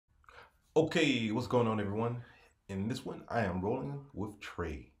Okay, what's going on, everyone? In this one, I am rolling with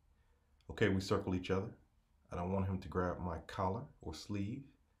Trey. Okay, we circle each other. I don't want him to grab my collar or sleeve.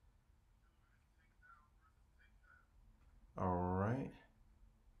 All right.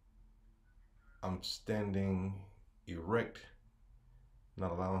 I'm standing erect,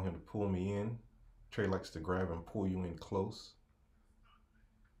 not allowing him to pull me in. Trey likes to grab and pull you in close.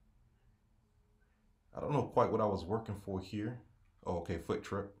 I don't know quite what I was working for here. Oh, okay, foot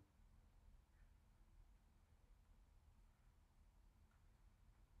trip.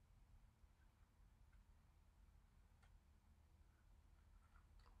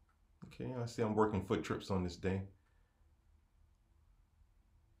 Okay, I see I'm working foot trips on this day.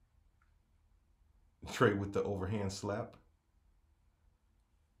 Trey with the overhand slap.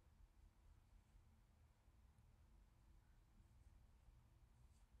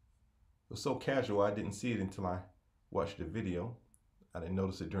 It was so casual, I didn't see it until I watched the video. I didn't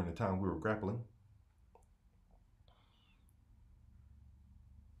notice it during the time we were grappling.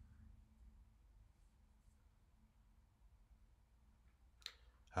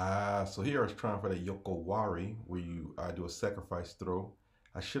 So here I was trying for the Yokowari, where you do a sacrifice throw.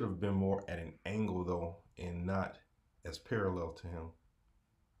 I should have been more at an angle though, and not as parallel to him.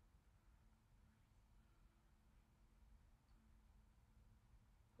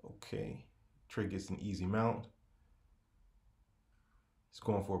 Okay, Trey gets an easy mount. He's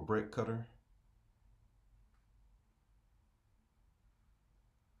going for a break cutter.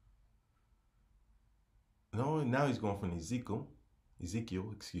 No, now he's going for an Ezekiel,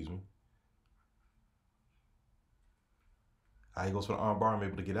 excuse me. He goes for the arm bar. I'm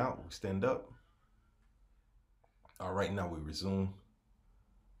able to get out. We stand up. All right, now we resume.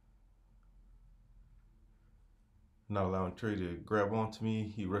 Not allowing Trey to grab onto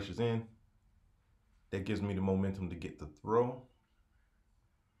me. He rushes in. That gives me the momentum to get the throw.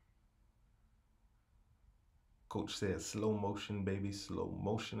 Coach said slow motion, baby, slow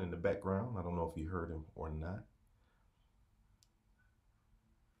motion in the background. I don't know if you heard him or not.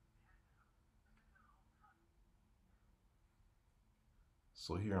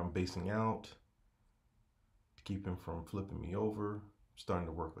 So here I'm basing out to keep him from flipping me over. I'm starting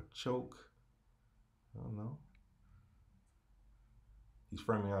to work a choke. I don't know. He's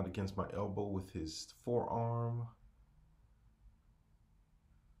framing out against my elbow with his forearm.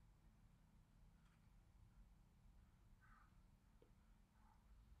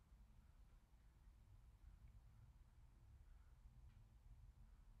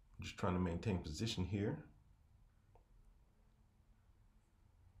 I'm just trying to maintain position here.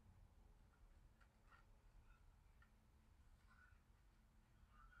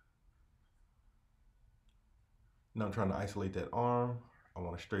 Now I'm trying to isolate that arm. I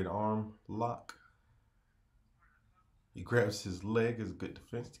want a straight arm lock. He grabs his leg as a good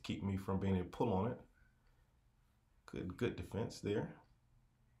defense to keep me from being able to pull on it. Good defense there.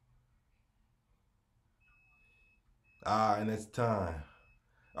 And it's time.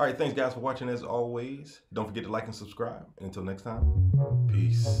 All right, thanks guys for watching as always. Don't forget to like and subscribe. And until next time,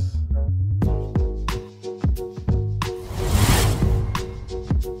 peace.